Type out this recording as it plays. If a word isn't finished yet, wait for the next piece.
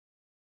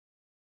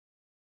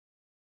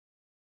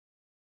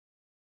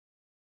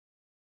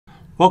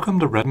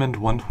Welcome to Redmond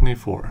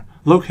 124,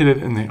 located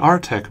in the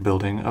RTech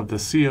building of the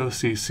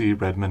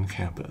COCC Redmond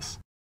campus.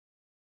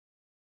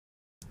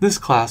 This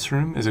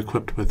classroom is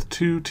equipped with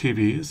 2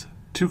 TVs,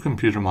 2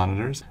 computer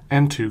monitors,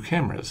 and 2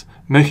 cameras,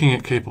 making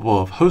it capable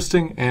of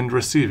hosting and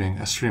receiving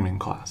a streaming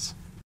class.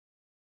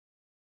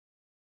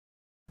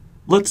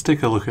 Let's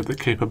take a look at the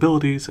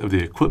capabilities of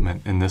the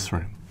equipment in this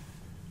room.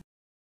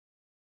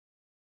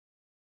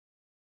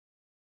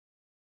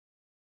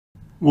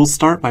 We'll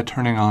start by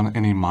turning on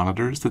any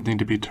monitors that need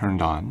to be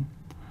turned on,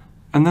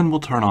 and then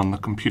we'll turn on the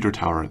computer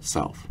tower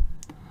itself.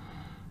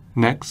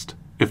 Next,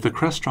 if the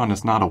Crestron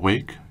is not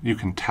awake, you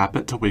can tap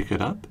it to wake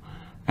it up,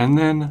 and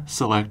then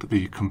select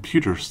the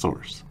computer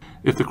source.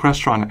 If the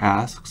Crestron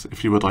asks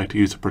if you would like to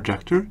use a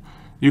projector,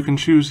 you can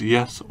choose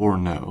yes or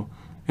no.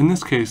 In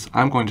this case,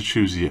 I'm going to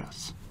choose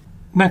yes.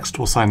 Next,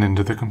 we'll sign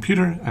into the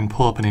computer and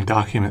pull up any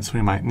documents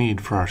we might need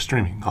for our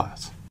streaming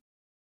class.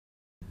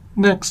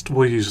 Next,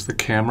 we'll use the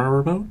camera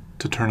remote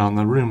to turn on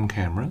the room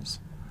cameras.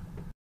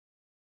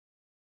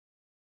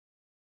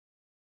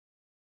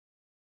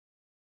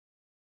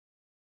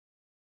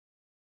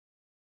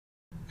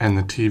 And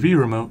the TV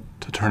remote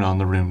to turn on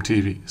the room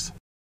TVs.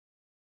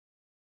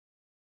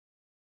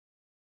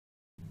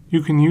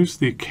 You can use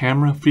the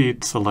camera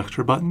feed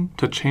selector button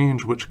to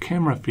change which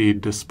camera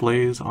feed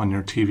displays on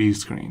your TV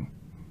screen.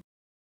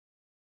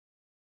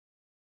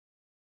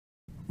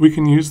 We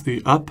can use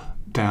the up,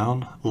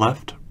 down,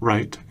 left,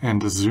 right,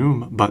 and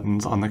zoom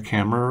buttons on the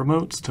camera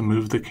remotes to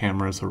move the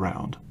cameras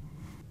around.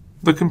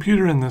 The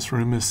computer in this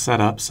room is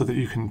set up so that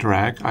you can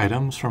drag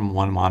items from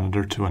one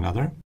monitor to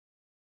another.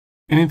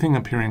 Anything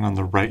appearing on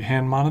the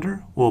right-hand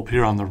monitor will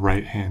appear on the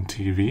right-hand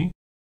TV,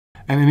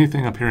 and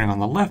anything appearing on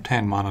the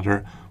left-hand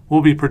monitor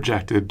will be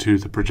projected to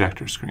the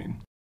projector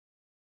screen.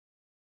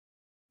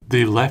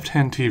 The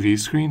left-hand TV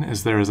screen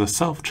is there as a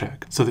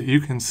self-check so that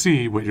you can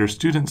see what your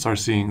students are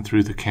seeing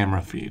through the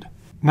camera feed.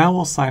 Now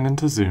we'll sign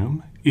into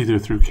Zoom, either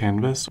through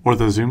Canvas or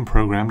the Zoom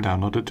program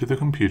downloaded to the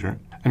computer.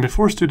 And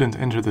before students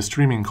enter the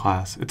streaming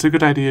class, it's a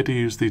good idea to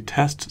use the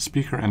test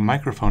speaker and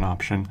microphone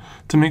option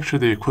to make sure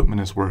the equipment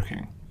is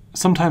working.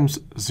 Sometimes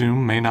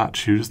Zoom may not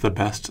choose the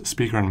best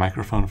speaker and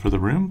microphone for the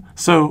room,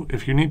 so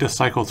if you need to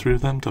cycle through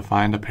them to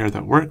find a pair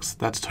that works,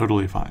 that's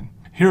totally fine.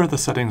 Here are the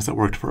settings that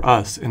worked for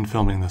us in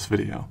filming this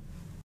video.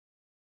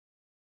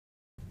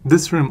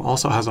 This room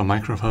also has a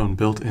microphone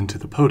built into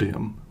the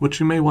podium, which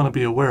you may want to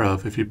be aware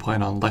of if you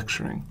plan on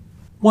lecturing.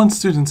 Once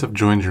students have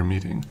joined your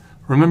meeting,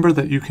 remember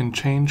that you can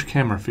change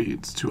camera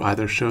feeds to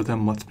either show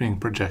them what's being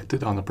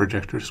projected on the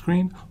projector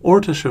screen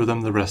or to show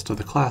them the rest of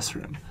the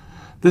classroom.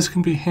 This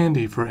can be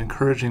handy for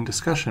encouraging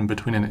discussion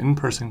between an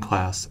in-person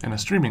class and a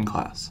streaming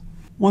class.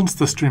 Once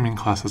the streaming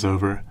class is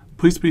over,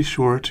 please be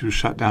sure to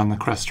shut down the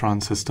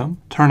Crestron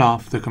system, turn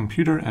off the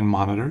computer and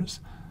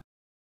monitors,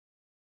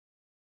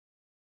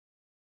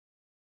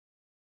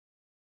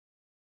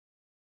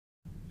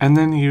 and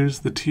then use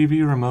the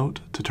TV remote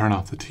to turn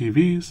off the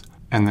TVs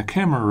and the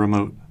camera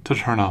remote to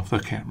turn off the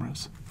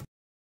cameras.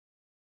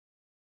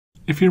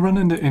 If you run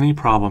into any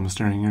problems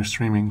during your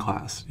streaming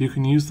class, you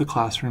can use the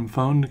classroom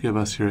phone to give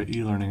us here at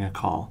eLearning a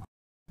call.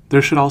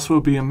 There should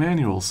also be a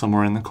manual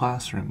somewhere in the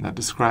classroom that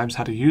describes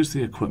how to use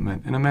the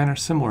equipment in a manner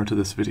similar to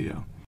this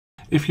video.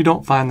 If you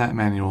don't find that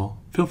manual,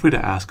 feel free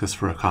to ask us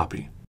for a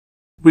copy.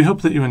 We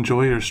hope that you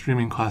enjoy your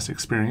streaming class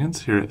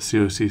experience here at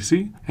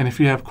COCC, and if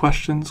you have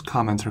questions,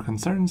 comments, or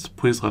concerns,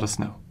 please let us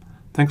know.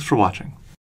 Thanks for watching.